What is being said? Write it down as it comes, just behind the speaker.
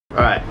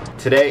Alright,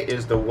 today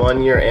is the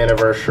 1-year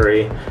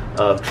anniversary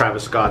of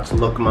Travis Scott's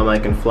Look, Mama, I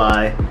Can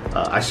Fly.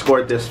 I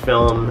scored this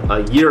film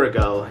a year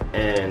ago,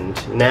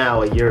 and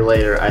now, a year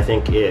later, I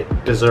think it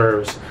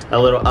deserves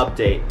a little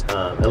update.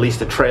 At least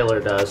the trailer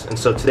does. And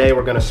so today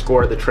we're going to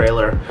score the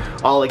trailer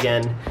all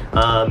again,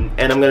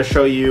 and I'm going to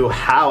show you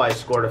how I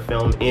scored a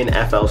film in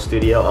FL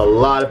Studio. A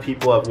lot of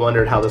people have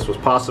wondered how this was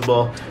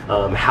possible,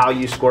 how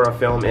you score a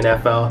film in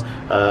FL.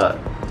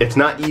 It's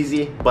not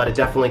easy, but it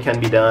definitely can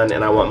be done,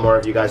 and I want more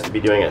of you guys to be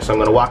doing it. So I'm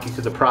going to walk you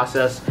through the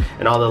process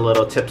and all the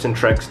little tips and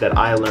tricks that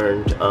I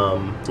learned,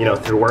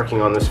 through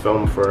working on this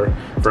film for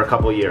a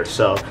couple years.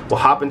 So we'll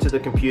hop into the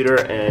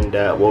computer and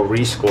we'll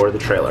rescore the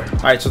trailer. All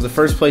right, so the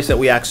first place that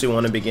we actually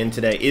want to begin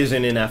today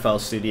isn't in FL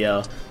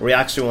Studio. Where we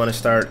actually want to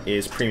start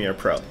is Premiere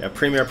Pro. Now,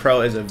 Premiere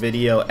Pro is a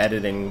video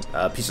editing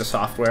piece of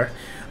software.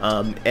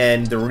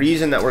 And the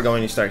reason that we're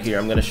going to start here,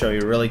 I'm going to show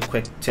you a really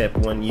quick tip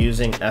when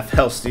using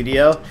FL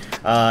Studio.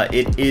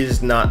 It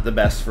is not the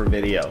best for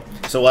video.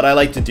 So what I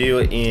like to do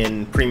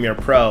in Premiere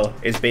Pro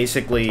is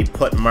basically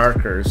put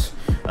markers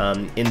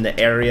in the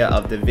area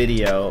of the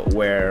video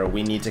where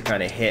we need to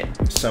kind of hit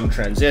some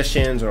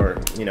transitions,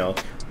 or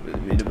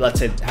let's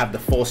say have the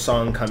full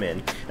song come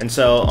in. And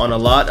so on a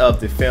lot of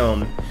the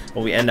film,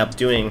 what we end up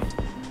doing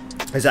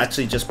is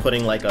actually just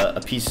putting like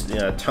a piece,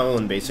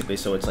 tone basically,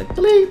 so it's like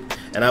bleep,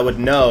 and I would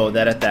know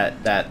that at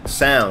that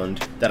sound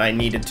that I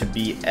needed to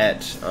be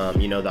at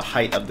the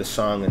height of the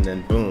song, and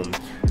then boom,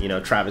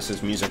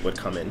 Travis's music would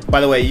come in.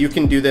 By the way, you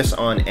can do this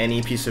on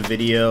any piece of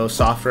video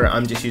software.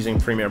 I'm just using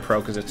Premiere Pro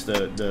because it's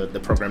the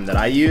program that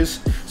I use.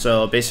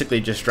 So basically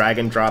just drag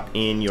and drop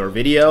in your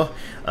video,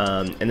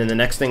 and then the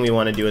next thing we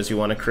want to do is we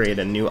want to create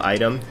a new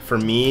item. For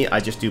me, I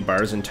just do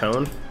bars and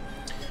tone.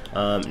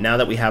 Now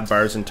that we have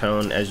bars and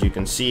tone, as you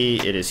can see,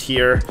 it is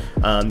here.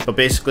 But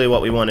basically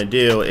what we want to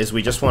do is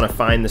we just want to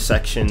find the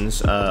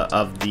sections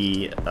of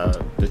the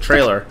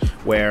trailer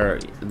where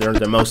they're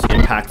the most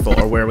impactful,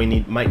 or where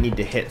we might need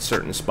to hit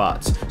certain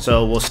spots.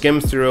 So we'll skim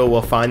through,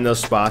 we'll find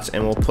those spots,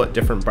 and we'll put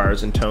different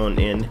bars and tone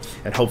in,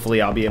 and hopefully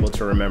I'll be able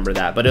to remember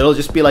that. But it'll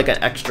just be like an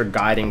extra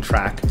guiding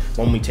track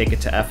when we take it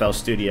to FL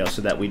Studio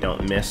so that we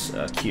don't miss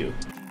a cue.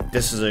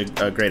 This is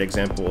a great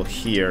example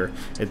here.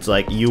 It's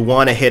like you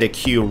want to hit a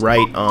cue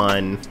right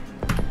on,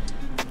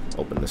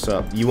 open this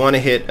up, you want to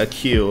hit a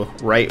cue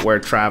right where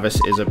Travis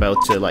is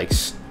about to like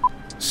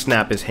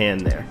snap his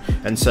hand there.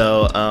 And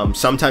so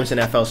sometimes in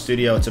FL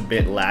Studio it's a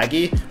bit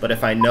laggy, but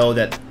if I know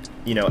that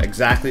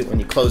exactly when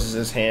he closes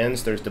his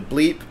hands there's the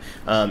bleep,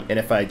 and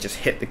if I just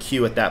hit the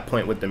cue at that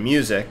point with the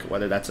music,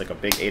 whether that's like a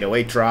big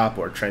 808 drop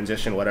or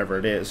transition, whatever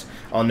it is,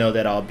 I'll know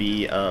that I'll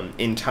be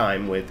in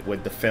time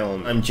with the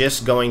film. I'm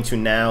just going to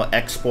now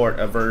export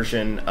a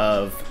version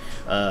of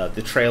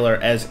the trailer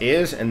as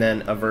is, and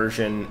then a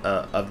version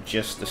of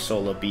just the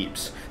solo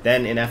beeps.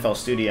 Then in FL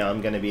Studio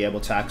I'm going to be able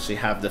to actually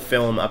have the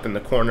film up in the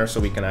corner so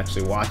we can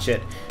actually watch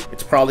it.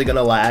 It's probably going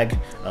to lag.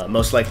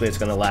 Most likely it's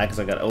going to lag because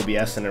I got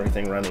OBS and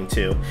everything running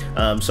too.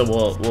 So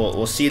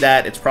we'll see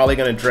that. It's probably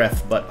going to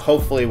drift, but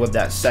hopefully with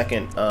that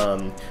second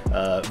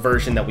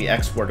version that we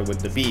exported with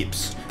the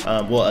beeps,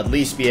 we'll at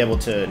least be able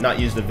to not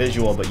use the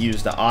visual but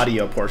use the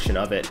audio portion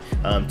of it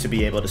to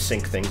be able to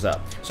sync things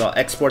up. So I'll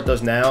export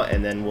those now,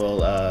 and then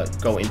we'll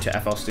go into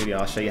FL Studio.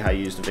 I'll show you how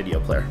you use the video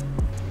player.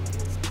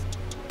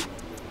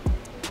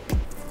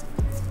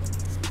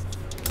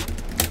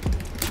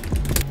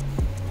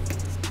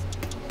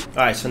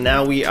 Alright, so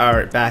now we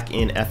are back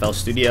in FL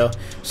Studio.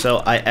 So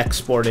I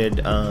exported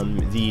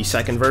the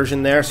second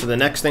version there. So the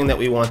next thing that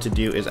we want to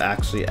do is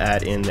actually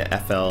add in the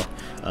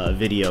FL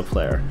video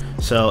player.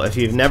 So if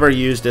you've never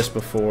used this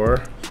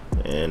before,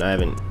 and I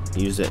haven't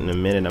used it in a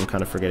minute, I'm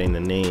kind of forgetting the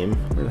name.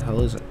 Where the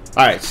hell is it?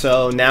 Alright,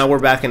 so now we're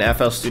back in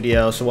FL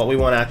Studio. So what we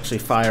want to actually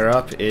fire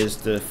up is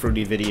the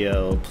Fruity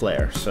Video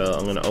player. So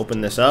I'm going to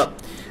open this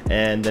up,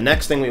 and the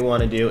next thing we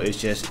want to do is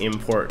just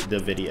import the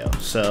video.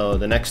 So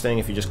the next thing,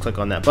 if you just click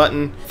on that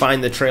button,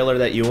 find the trailer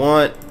that you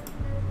want,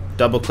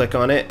 double click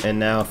on it, and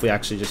now if we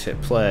actually just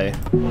hit play,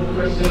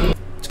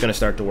 it's going to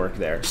start to work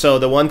there. So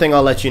the one thing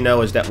I'll let you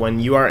know is that when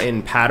you are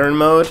in pattern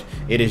mode,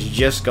 it is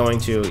just going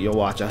to, you'll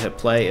watch, I'll hit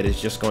play, it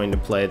is just going to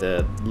play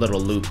the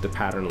little loop, the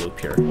pattern loop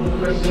here.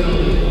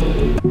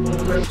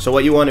 So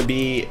what you want to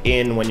be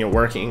in when you're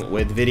working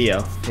with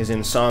video is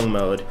in song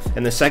mode.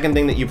 And the second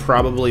thing that you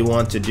probably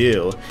want to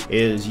do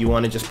is you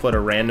want to just put a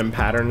random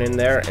pattern in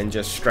there and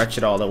just stretch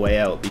it all the way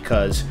out,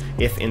 because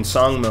if in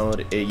song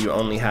mode you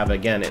only have,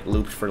 again, it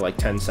looped for like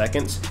 10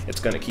 seconds, it's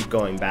going to keep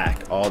going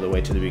back all the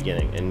way to the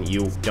beginning, and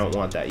you don't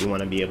want that. You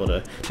want to be able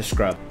to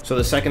scrub. So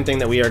the second thing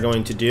that we are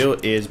going to do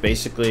is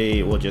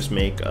basically we'll just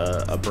make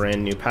a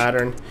brand new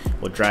pattern.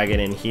 We'll drag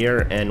it in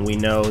here, and we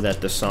know that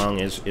the song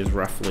is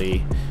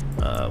roughly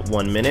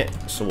 1 minute,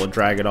 so we'll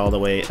drag it all the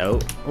way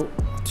out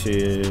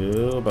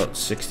to about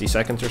 60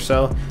 seconds or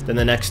so. Then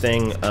the next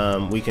thing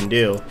we can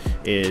do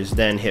is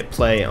then hit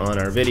play on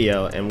our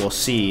video, and we'll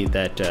see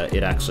that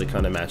it actually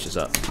kind of matches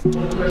up. Who's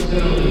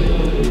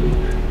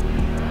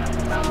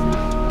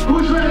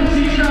ready to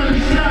see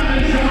Travis snap?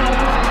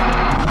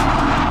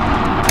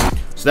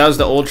 So that was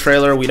the old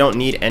trailer. We don't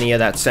need any of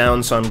that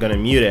sound, so I'm going to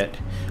mute it.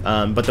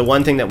 But the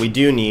one thing that we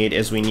do need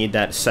is we need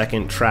that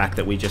second track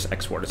that we just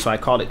exported. So I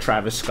called it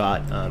Travis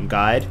Scott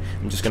Guide.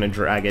 I'm just going to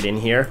drag it in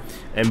here,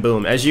 and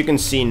boom. As you can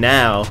see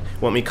now,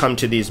 when we come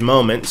to these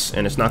moments,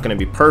 and it's not going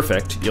to be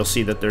perfect, you'll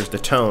see that there's the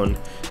tone.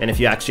 And if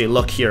you actually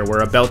look here,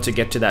 we're about to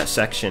get to that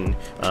section,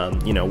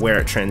 you know, where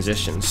it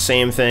transitions.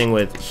 Same thing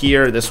with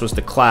here. This was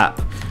the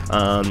clap.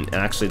 And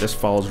actually, this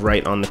falls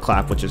right on the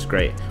clap, which is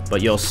great.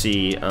 But you'll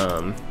see.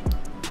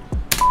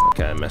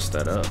 Okay, I messed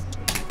that up.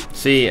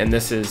 See, and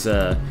this is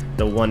the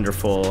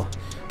wonderful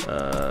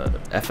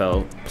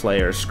FL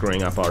player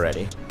screwing up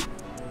already.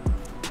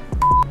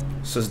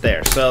 So it's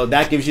there. So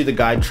that gives you the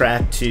guide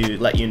track to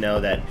let you know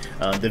that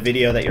the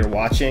video that you're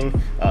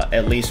watching,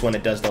 at least when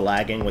it does the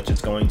lagging, which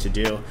it's going to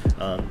do,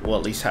 will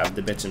at least have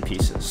the bits and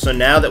pieces. So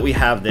now that we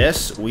have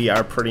this, we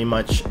are pretty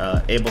much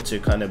able to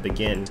kind of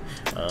begin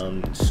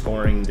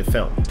scoring the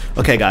film.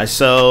 Okay guys,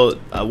 so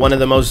one of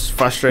the most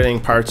frustrating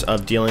parts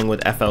of dealing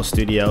with FL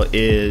Studio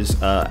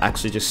is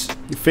actually just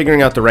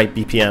figuring out the right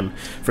BPM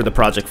for the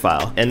project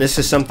file. And this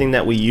is something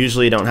that we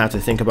usually don't have to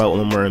think about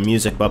when we're in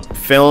music, but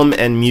film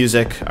and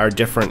music are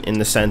different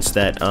in the sense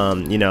that,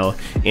 you know,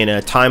 in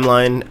a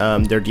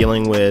timeline, they're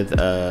dealing with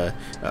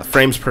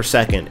frames per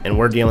second, and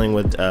we're dealing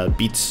with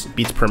beats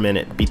per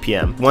minute,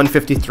 BPM.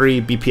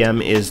 153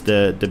 BPM is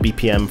the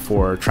BPM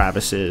for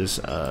Travis's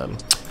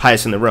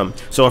highest in the room.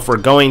 So if we're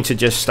going to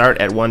just start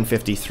at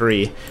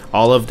 153,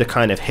 all of the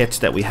kind of hits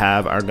that we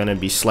have are going to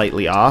be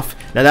slightly off.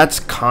 Now that's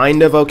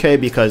kind of okay,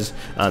 because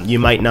you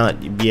might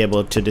not be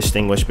able to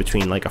distinguish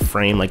between like a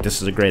frame. Like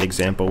this is a great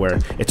example where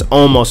it's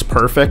almost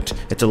perfect,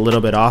 it's a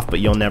little bit off, but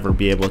you'll never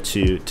be able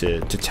to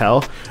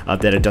tell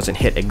that it doesn't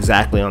hit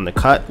exactly on the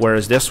cut,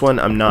 whereas this one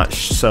I'm not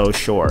so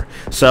sure.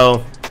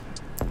 So,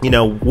 you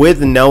know,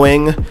 with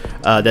knowing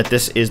that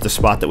this is the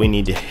spot that we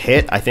need to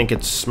hit, I think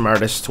it's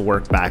smartest to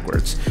work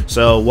backwards.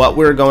 So what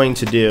we're going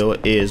to do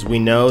is, we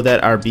know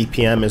that our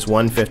BPM is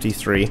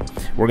 153.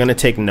 We're going to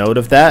take note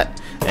of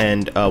that,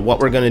 and what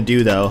we're going to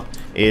do though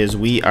is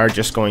we are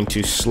just going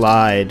to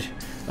slide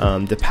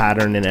the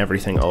pattern and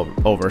everything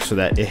over so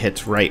that it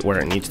hits right where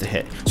it needs to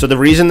hit. So the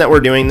reason that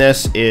we're doing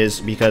this is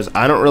because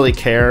I don't really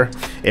care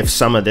if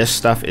some of this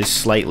stuff is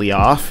slightly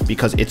off,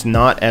 because it's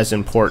not as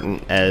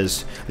important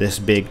as this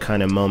big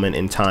kind of moment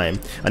in time.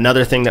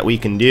 Another thing that we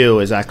can do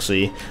is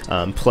actually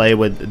play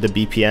with the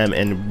BPM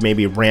and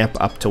maybe ramp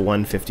up to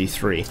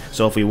 153.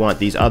 So if we want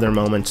these other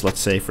moments, let's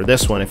say for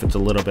this one, if it's a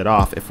little bit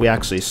off, if we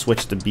actually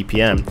switch the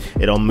BPM,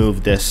 it'll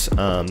move this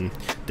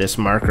this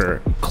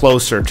marker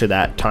closer to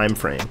that time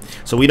frame.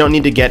 So we don't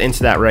need to get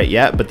into that right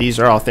yet, but these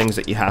are all things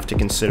that you have to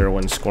consider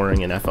when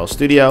scoring in FL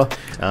Studio,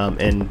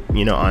 and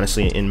you know,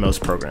 honestly, in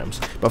most programs.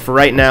 But for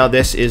right now,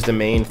 this is the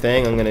main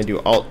thing. I'm going to do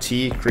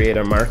Alt-T, create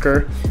a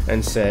marker,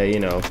 and say, you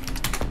know,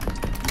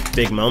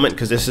 big moment,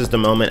 because this is the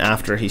moment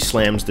after he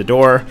slams the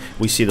door.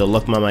 We see the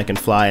look, Mom, I Can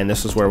Fly, and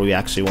this is where we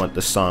actually want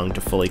the song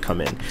to fully come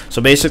in.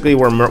 So basically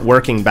we're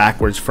working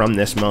backwards from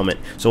this moment.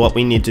 So what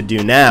we need to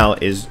do now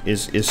is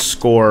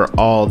score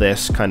all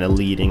this kind of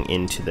leading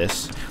into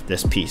this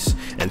piece.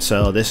 And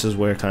so this is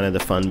where kind of the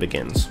fun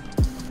begins.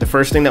 The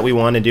first thing that we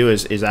want to do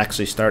is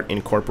actually start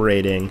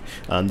incorporating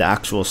the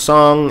actual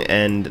song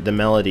and the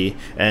melody.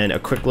 And a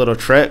quick little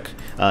trick,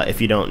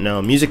 if you don't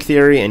know music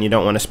theory and you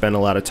don't want to spend a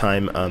lot of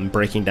time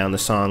breaking down the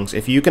songs,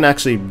 if you can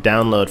actually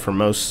download for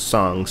most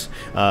songs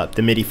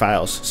the MIDI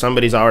files,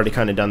 somebody's already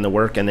kind of done the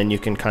work, and then you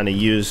can kind of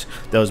use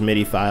those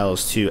MIDI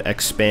files to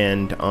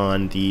expand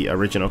on the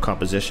original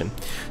composition.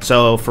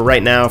 So for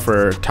right now,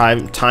 for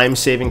time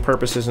saving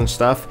purposes and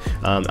stuff,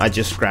 I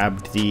just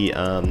grabbed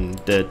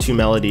the two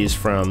melodies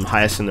from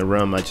Highest in the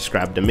Room. I just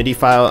grabbed a MIDI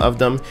file of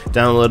them,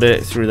 downloaded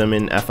it, threw them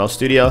in FL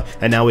Studio,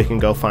 and now we can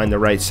go find the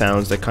right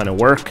sounds that kind of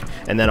work,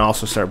 and then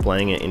also start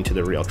blending it into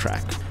the real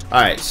track.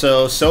 Alright,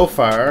 so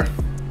far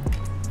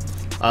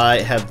I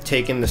have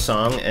taken the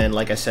song, and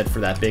like I said,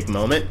 for that big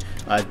moment,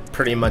 I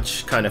pretty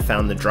much kind of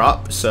found the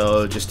drop,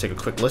 so just take a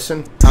quick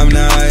listen. I'm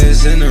the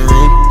highest in the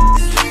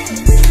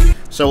room.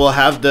 So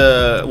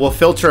we'll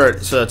filter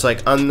it so it's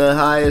like, I'm the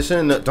highest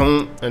in the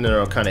don't, and then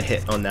it'll kind of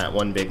hit on that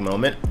one big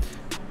moment.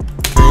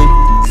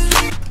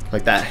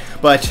 Like that.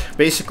 But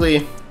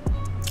basically,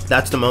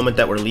 that's the moment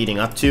that we're leading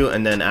up to,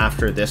 and then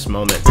after this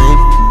moment,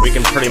 we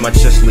can pretty much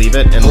just leave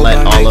it and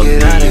let all of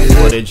the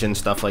footage and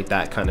stuff like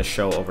that kind of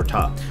show over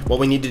top. What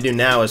we need to do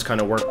now is kind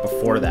of work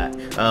before that.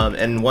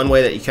 And one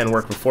way that you can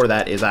work before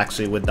that is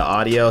actually with the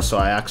audio. So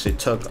I actually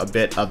took a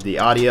bit of the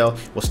audio.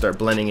 We'll start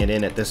blending it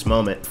in at this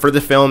moment. For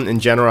the film in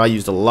general, I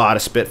used a lot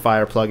of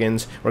Spitfire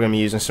plugins. We're going to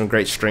be using some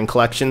great string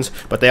collections,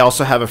 but they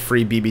also have a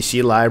free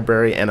BBC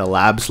library and a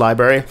Labs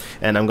library,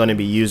 and I'm going to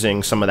be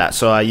using some of that.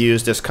 So I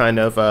used this kind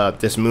of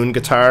this Moon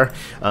guitar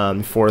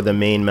for the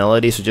main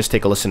melody. So just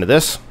take a listen to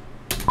this.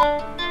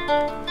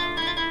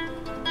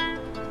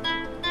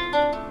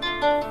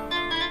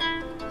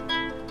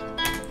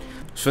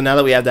 So now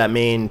that we have that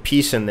main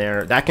piece in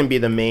there, that can be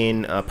the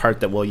main part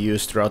that we'll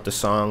use throughout the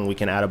song. We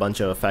can add a bunch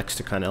of effects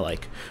to kind of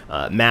like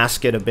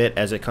mask it a bit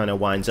as it kind of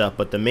winds up.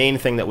 But the main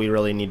thing that we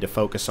really need to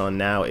focus on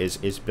now is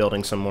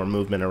building some more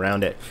movement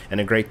around it. And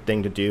a great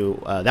thing to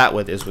do that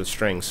with is with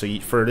strings. So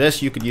for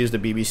this, you could use the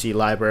BBC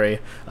library,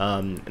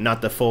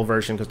 not the full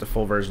version because the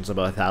full version is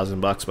about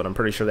 $1,000, but I'm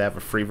pretty sure they have a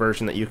free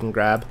version that you can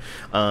grab.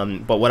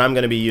 But what I'm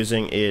going to be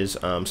using is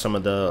some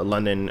of the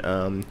London,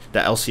 the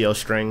LCO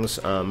strings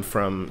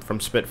from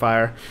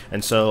Spitfire.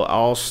 And so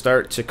I'll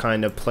start to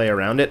kind of play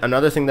around it.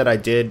 Another thing that I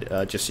did,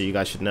 just so you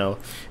guys should know,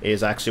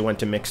 is I actually went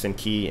to mixed in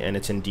key, and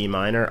it's in D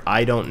minor.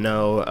 I don't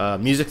know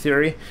music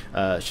theory,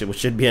 which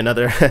should be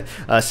another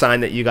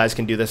sign that you guys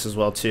can do this as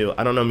well too.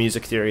 I don't know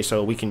music theory,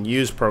 so we can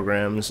use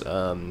programs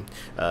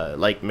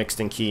like mixed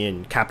in key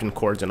and Captain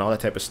chords and all that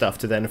type of stuff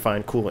to then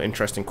find cool,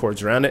 interesting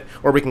chords around it,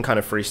 or we can kind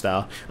of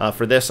freestyle.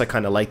 For this, I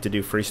kind of like to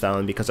do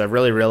freestyling because I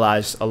really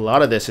realized a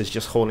lot of this is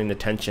just holding the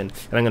tension,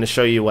 and I'm going to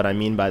show you what I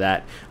mean by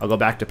that. I'll go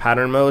back to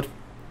pattern mode.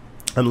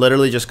 I'm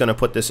literally just going to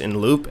put this in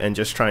loop and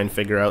just try and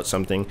figure out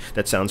something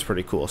that sounds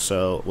pretty cool.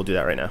 So we'll do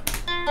that right now.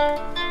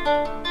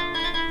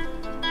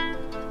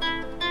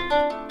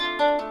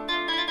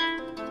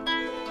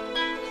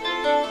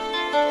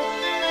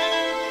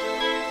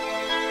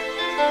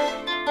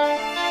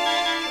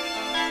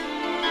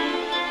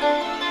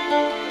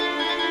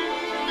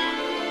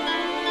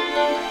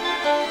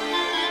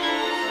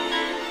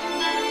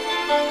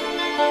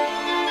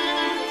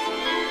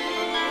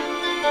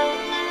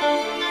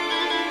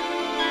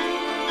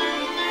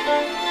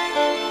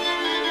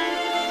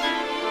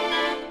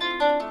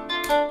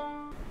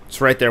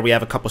 So right there we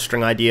have a couple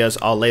string ideas.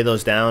 I'll lay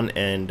those down,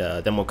 and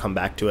then we'll come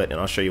back to it and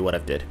I'll show you what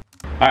I've did.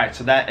 Alright,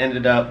 so that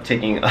ended up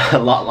taking a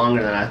lot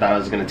longer than I thought it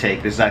was going to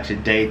take. This is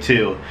actually day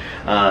 2.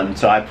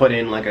 So I put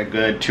in like a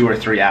good 2 or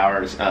 3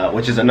 hours,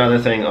 which is another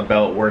thing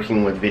about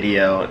working with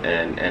video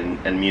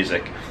and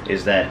music,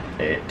 is that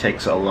it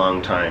takes a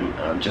long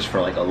time just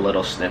for like a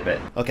little snippet.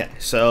 Okay,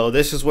 so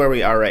this is where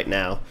we are right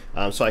now.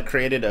 So I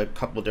created a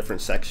couple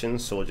different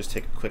sections, so we'll just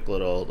take a quick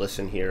little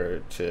listen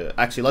here to...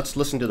 Actually, let's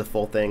listen to the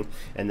full thing,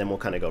 and then we'll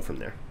kind of go from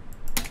there.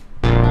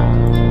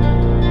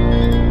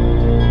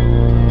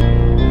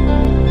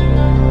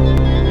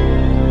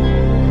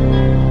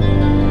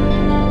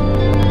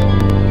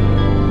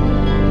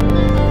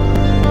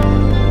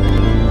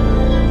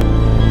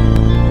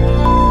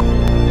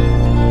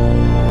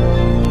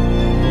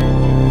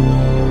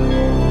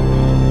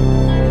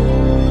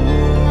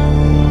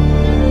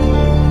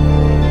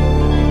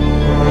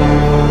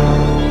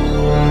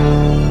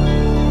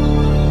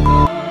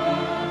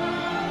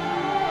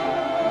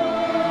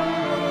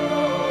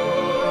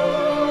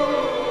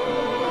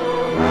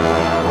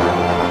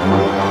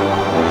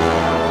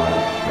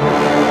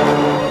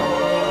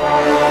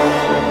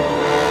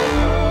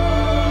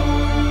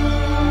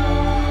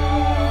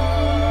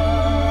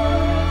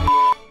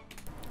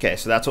 Okay,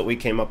 so that's what we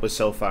came up with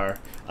so far.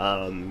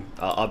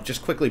 I'll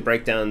just quickly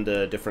break down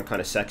the different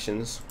kind of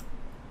sections.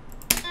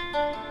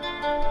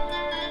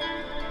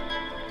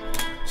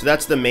 So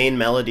that's the main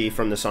melody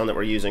from the song that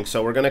we're using.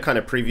 So we're going to kind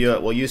of preview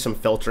it. We'll use some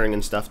filtering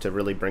and stuff to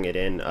really bring it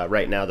in.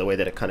 Right now, the way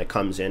that it kind of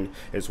comes in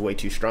is way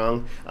too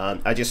strong.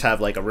 I just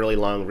have like a really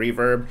long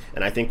reverb,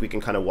 and I think we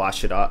can kind of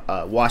wash it out.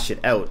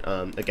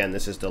 Again,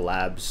 this is the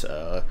Labs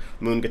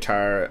Moon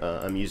guitar.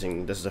 I'm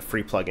using, this is a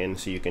free plugin,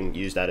 so you can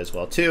use that as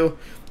well too.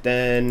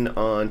 Then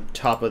on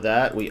top of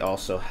that, we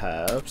also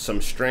have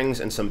some strings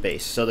and some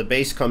bass. So the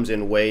bass comes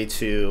in way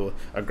too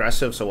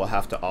aggressive, so we'll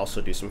have to also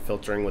do some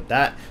filtering with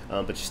that.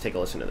 But just take a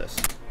listen to this.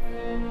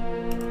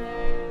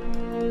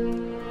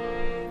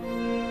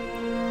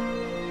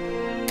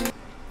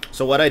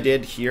 So what I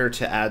did here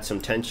to add some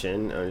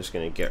tension, I'm just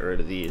going to get rid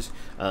of these,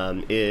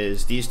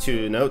 is these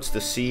two notes, the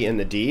C and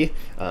the D.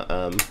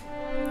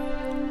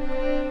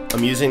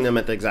 I'm using them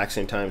at the exact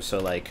same time, so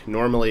like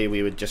normally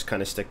we would just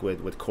kind of stick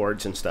with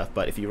chords and stuff,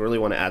 but if you really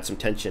want to add some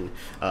tension,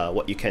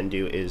 what you can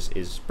do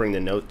is bring the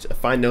notes,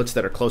 find notes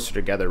that are closer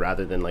together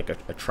rather than like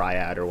a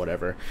triad or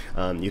whatever.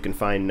 You can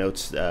find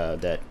notes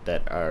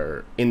that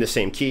are in the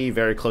same key,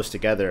 very close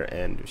together,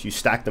 and you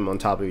stack them on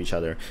top of each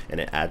other, and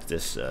it adds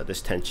this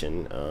this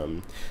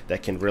tension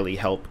that can really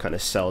help kind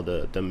of sell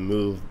the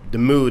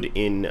mood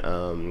in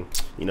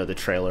you know, the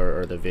trailer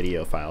or the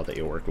video file that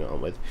you're working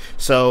on with.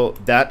 So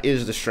that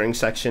is the string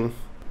section.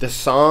 The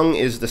song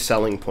is the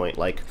selling point.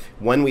 Like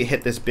when we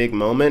hit this big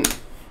moment,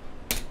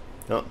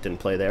 oh, didn't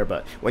play there,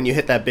 but when you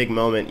hit that big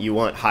moment, you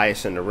want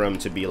highest in the room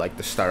to be like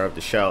the star of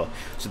the show.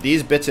 So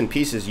these bits and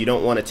pieces you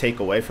don't want to take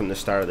away from the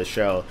star of the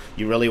show.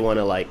 You really want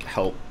to like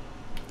help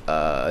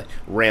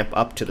ramp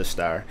up to the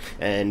star,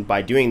 and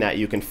by doing that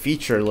you can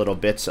feature little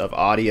bits of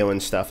audio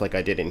and stuff like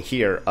I did in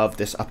here of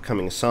this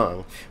upcoming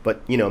song,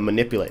 but you know,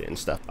 manipulate it and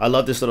stuff. I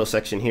love this little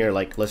section here,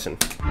 like listen.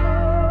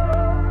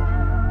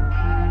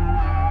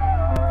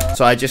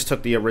 So I just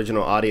took the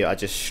original audio, I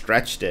just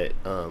stretched it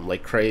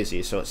like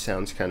crazy so it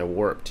sounds kind of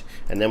warped,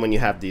 and then when you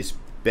have these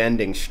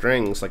bending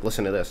strings, like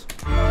listen to this.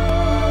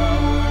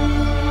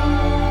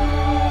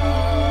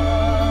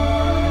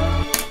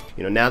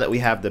 you know, now that we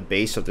have the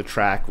base of the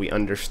track, we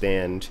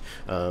understand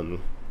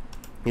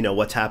you know,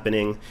 what's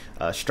happening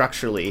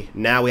structurally.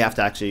 Now we have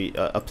to actually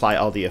apply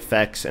all the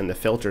effects and the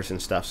filters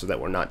and stuff so that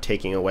we're not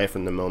taking away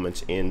from the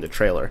moments in the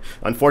trailer.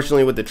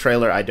 Unfortunately with the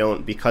trailer, I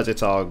don't, because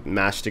it's all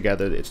mashed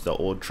together, it's the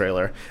old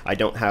trailer, I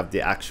don't have the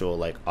actual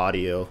like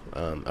audio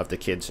of the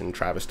kids and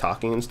Travis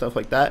talking and stuff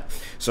like that,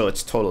 so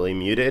it's totally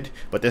muted.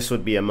 But this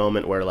would be a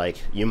moment where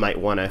like you might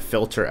want to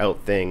filter out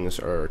things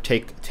or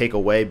take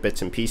away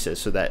bits and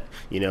pieces so that,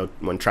 you know,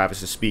 when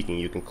Travis is speaking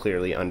you can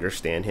clearly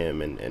understand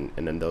him and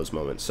in those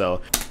moments. So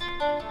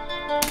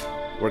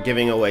we're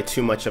giving away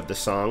too much of the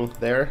song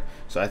there,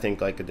 so I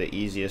think like the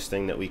easiest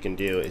thing that we can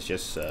do is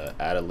just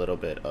add a little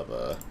bit of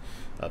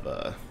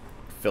a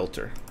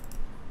filter.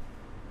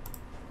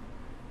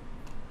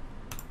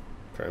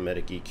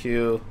 Paramedic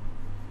EQ.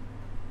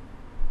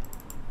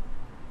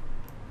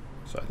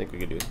 So I think we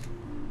could do.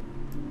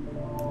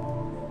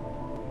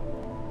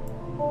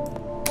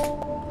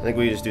 I think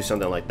we just do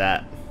something like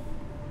that.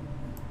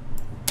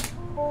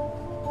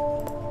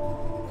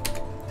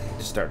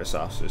 To start us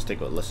off, so just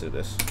take a listen to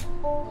this.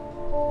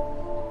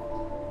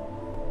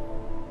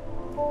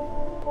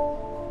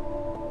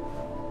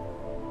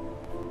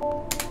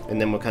 And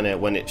then we'll kind of,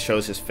 when it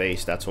shows his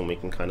face, that's when we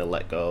can kind of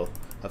let go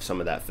of some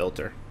of that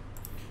filter.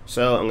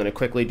 So I'm going to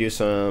quickly do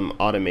some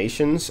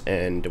automations,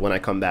 and when I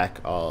come back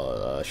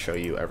I'll show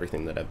you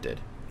everything that I've did.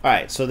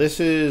 Alright, so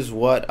this is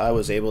what I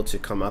was able to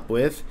come up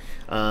with.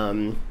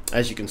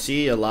 As you can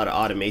see, a lot of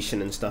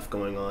automation and stuff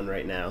going on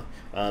right now.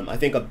 I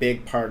think a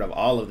big part of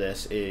all of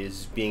this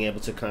is being able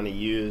to kind of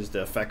use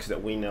the effects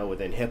that we know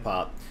within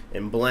hip-hop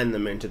and blend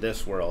them into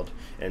this world.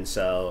 And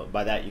so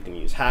by that you can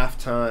use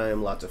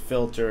halftime, lots of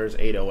filters,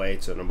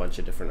 808s, and a bunch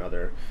of different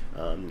other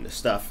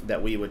stuff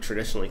that we would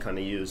traditionally kind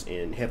of use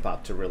in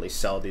hip-hop to really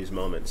sell these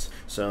moments.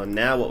 So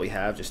now what we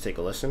have, just take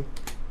a listen.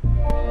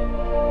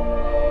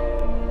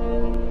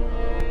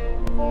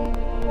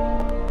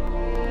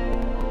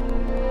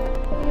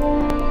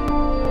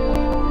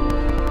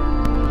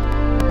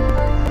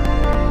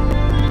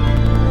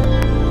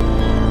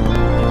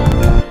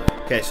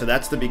 Okay, so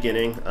that's the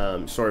beginning.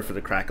 Sorry for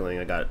the crackling.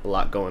 I got a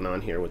lot going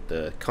on here with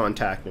the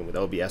contact and with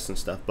OBS and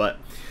stuff. But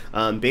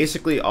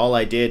basically all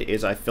I did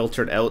is I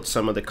filtered out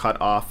some of the cut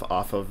off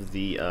of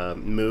the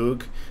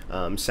Moog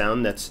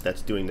sound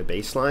that's doing the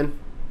bass line.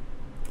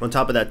 On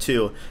top of that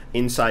too,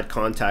 inside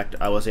Contact,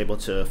 I was able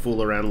to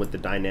fool around with the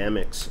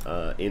dynamics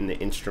in the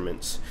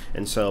instruments.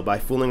 And so by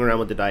fooling around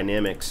with the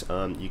dynamics,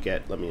 you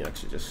get, let me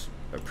actually just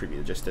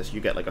preview just this,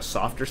 you get like a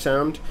softer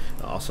sound.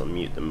 I'll also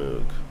mute the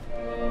Moog.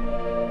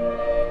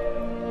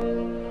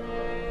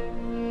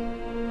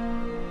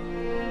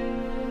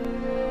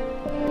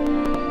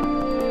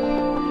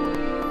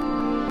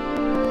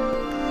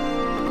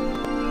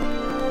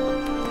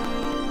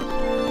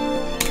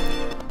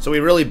 So we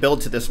really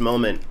build to this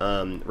moment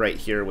right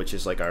here, which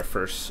is like our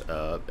first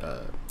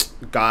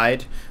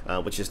guide,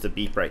 which is the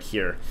beep right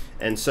here.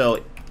 And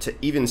so to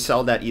even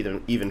sell that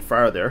even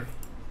farther,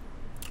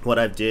 what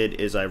I did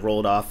is I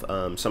rolled off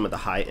some of the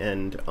high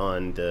end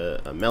on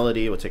the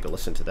melody. We'll take a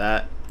listen to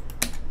that.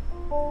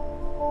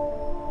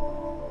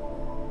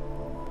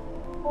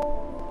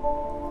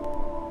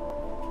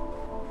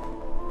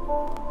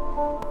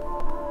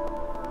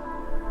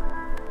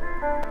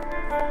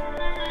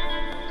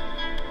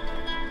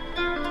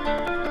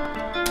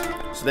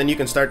 So then you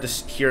can start to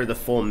hear the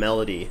full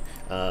melody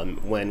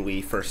when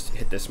we first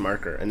hit this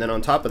marker. And then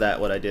on top of that,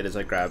 what I did is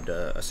I grabbed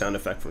a sound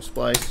effect from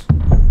Splice.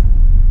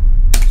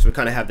 So we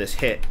kind of have this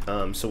hit,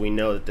 so we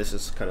know that this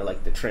is kind of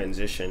like the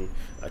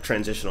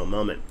transitional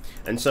moment.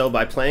 And so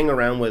by playing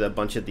around with a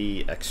bunch of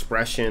the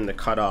expression, the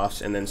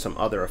cutoffs, and then some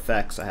other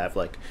effects, I have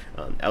like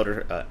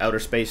outer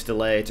space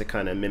delay to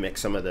kind of mimic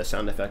some of the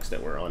sound effects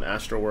that were on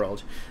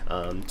Astroworld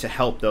to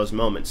help those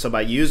moments. So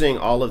by using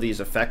all of these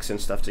effects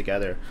and stuff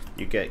together,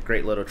 you get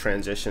great little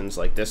transitions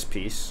like this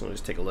piece. So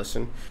let's take a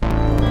listen.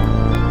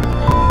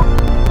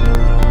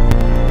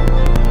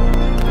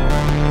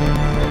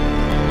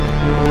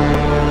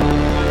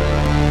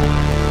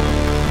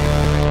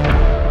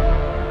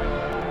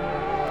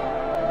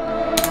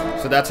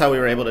 So that's how we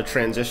were able to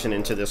transition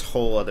into this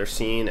whole other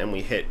scene, and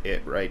we hit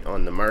it right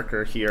on the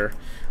marker here.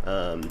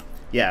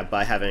 Yeah,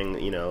 by having,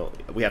 you know,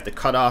 we have the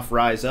cutoff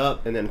rise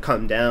up and then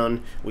come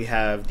down. We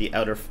have the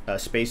outer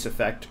space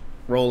effect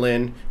roll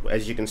in.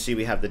 As you can see,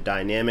 we have the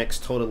dynamics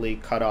totally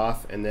cut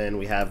off, and then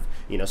we have,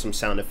 you know, some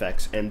sound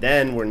effects. And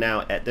then we're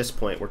now at this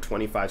point, we're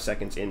 25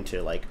 seconds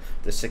into like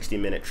the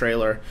 60-minute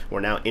trailer. We're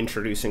now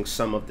introducing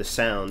some of the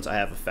sounds. I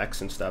have effects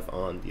and stuff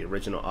on the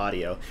original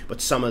audio, but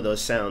some of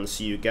those sounds,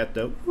 so you get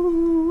the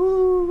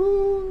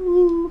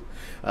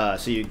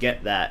so you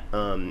get that,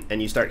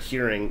 and you start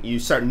hearing, you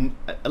start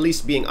at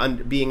least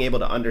being able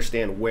to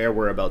understand where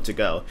we're about to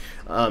go.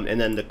 And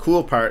then the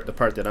cool part, the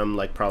part that I'm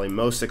like probably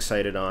most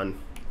excited on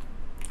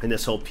in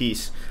this whole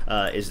piece,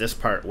 is this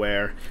part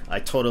where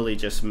I totally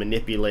just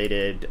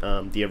manipulated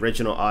the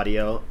original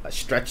audio. I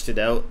stretched it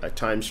out, I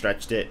time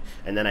stretched it,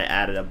 and then I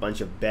added a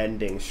bunch of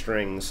bending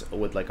strings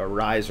with like a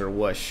riser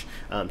whoosh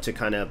to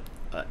kind of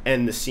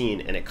end the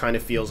scene, and it kind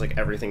of feels like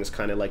everything's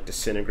kind of like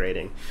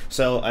disintegrating.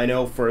 So I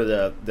know for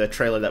the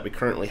trailer that we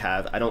currently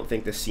have, I don't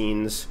think the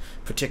scenes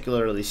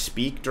particularly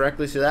speak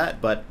directly to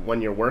that, but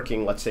when you're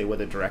working, let's say, with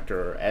a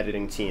director or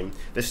editing team,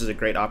 this is a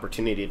great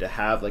opportunity to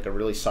have like a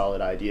really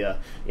solid idea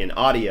in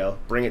audio,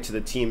 bring it to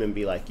the team and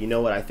be like, you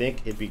know what, I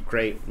think it'd be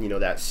great, you know,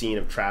 that scene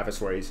of Travis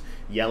where he's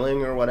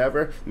yelling or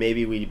whatever,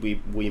 maybe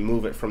we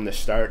move it from the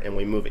start and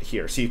we move it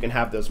here. So you can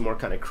have those more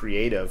kind of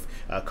creative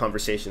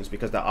conversations,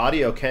 because the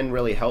audio can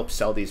really help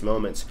sell these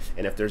moments.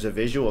 And if there's a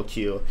visual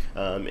cue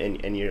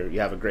and you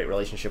have a great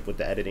relationship with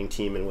the editing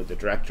team and with the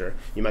director,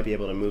 you might be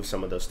able to move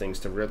some of those things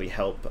to really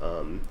help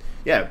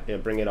yeah, you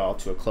know, bring it all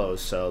to a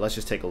close. So let's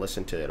just take a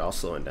listen to it. I'll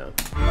slow it down.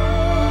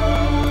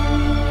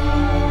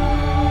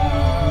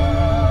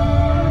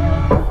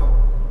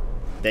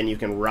 Then you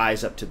can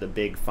rise up to the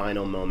big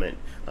final moment,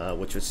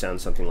 which would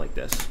sound something like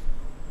this.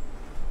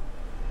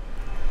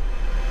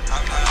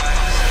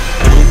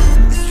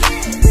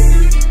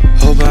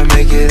 Hope I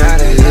make it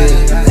out of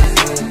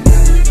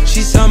here.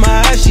 She saw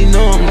my eyes, she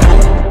know I'm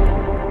home.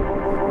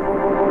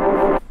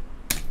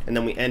 And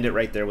then we end it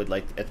right there with,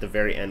 like, at the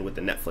very end with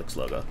the Netflix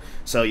logo.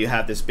 So you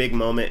have this big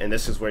moment, and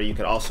this is where you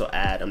could also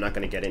add, I'm not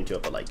going to get into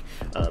it, but like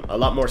a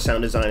lot more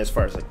sound design as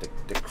far as like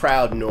the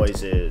crowd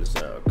noises,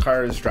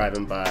 cars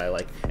driving by,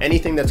 like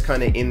anything that's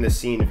kind of in the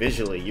scene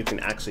visually, you can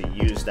actually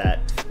use that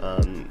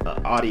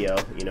audio,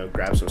 you know,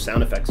 grab some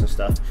sound effects and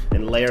stuff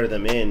and layer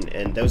them in,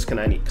 and those can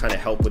kind of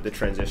help with the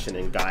transition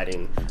and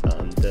guiding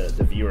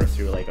the viewer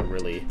through like a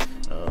really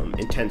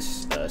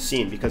intense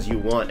scene, because you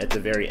want at the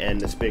very end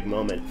this big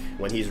moment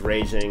when he's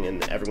raging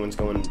and everyone's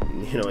going,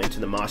 you know, into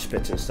the mosh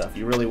pits and stuff.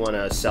 You really want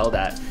to sell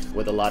that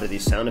with a lot of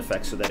these sound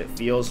effects so that it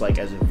feels like,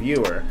 as a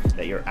viewer,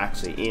 that you're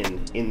actually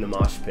in the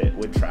mosh pit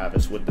with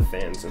Travis, with the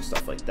fans and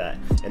stuff like that.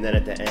 And then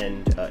at the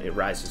end it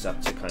rises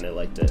up to kind of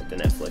like the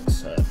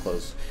Netflix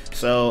close.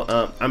 So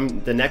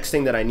the next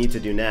thing that I need to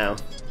do now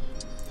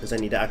is I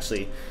need to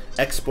actually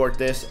export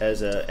this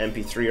as a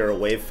MP3 or a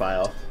WAV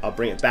file. I'll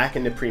bring it back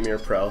into Premiere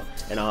Pro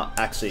and I'll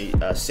actually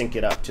sync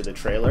it up to the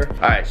trailer.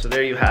 Alright, so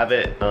there you have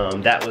it.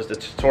 That was the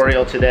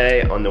tutorial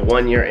today on the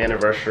 1-year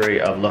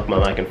anniversary of Look,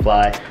 Mom, I Can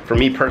Fly. For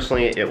me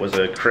personally, it was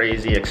a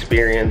crazy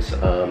experience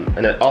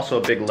and also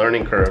a big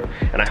learning curve,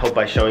 and I hope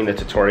by showing the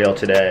tutorial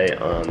today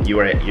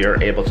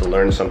you're able to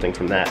learn something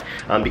from that,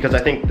 because I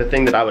think the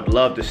thing that I would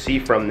love to see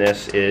from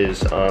this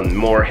is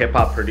more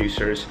hip-hop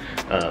producers,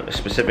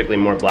 specifically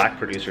more black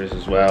producers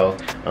as well,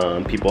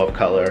 people of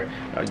color,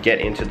 get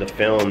into the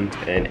film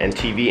and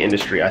TV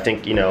industry. I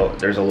think, you know,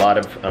 there's a lot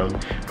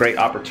of great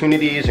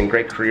opportunities and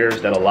great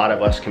careers that a lot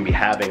of us can be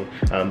having,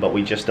 but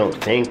we just don't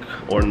think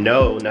or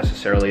know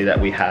necessarily that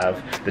we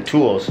have the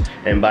tools.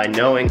 And by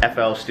knowing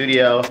FL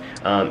Studio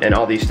and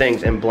all these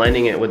things and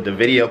blending it with the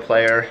video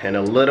player and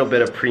a little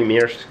bit of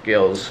Premiere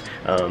skills,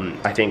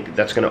 I think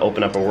that's going to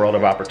open up a world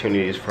of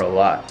opportunities for a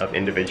lot of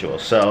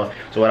individuals. So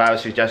what I would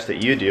suggest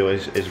that you do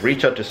is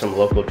reach out to some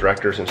local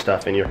directors and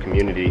stuff in your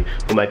community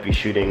who might be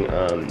shooting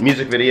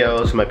music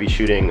videos, might be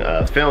shooting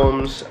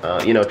films,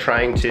 you know,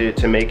 trying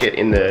to make it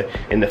in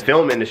the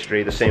film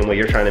industry the same way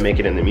you're trying to make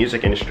it in the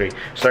music industry.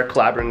 Start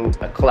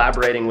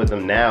collaborating with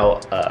them now.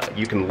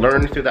 You can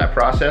learn through that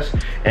process,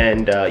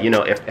 and you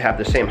know, if have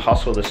the same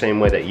hustle the same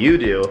way that you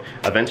do,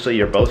 eventually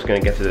you're both going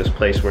to get to this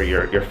place where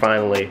you're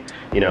finally,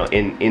 you know,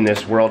 in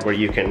this world where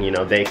you can, you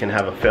know, they can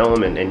have a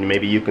film and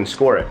maybe you can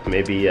score it,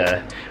 maybe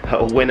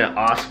win an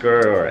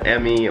Oscar or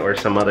Emmy or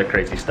some other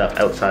crazy stuff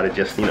outside of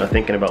just, you know,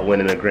 thinking about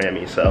winning a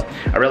Grammy. So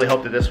I really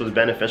hope that this was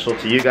beneficial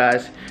to you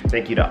guys.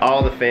 Thank you to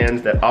all the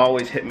fans that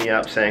always hit me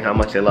up saying how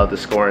much they love the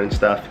score and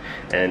stuff,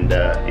 and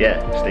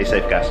yeah, stay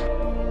safe, guys.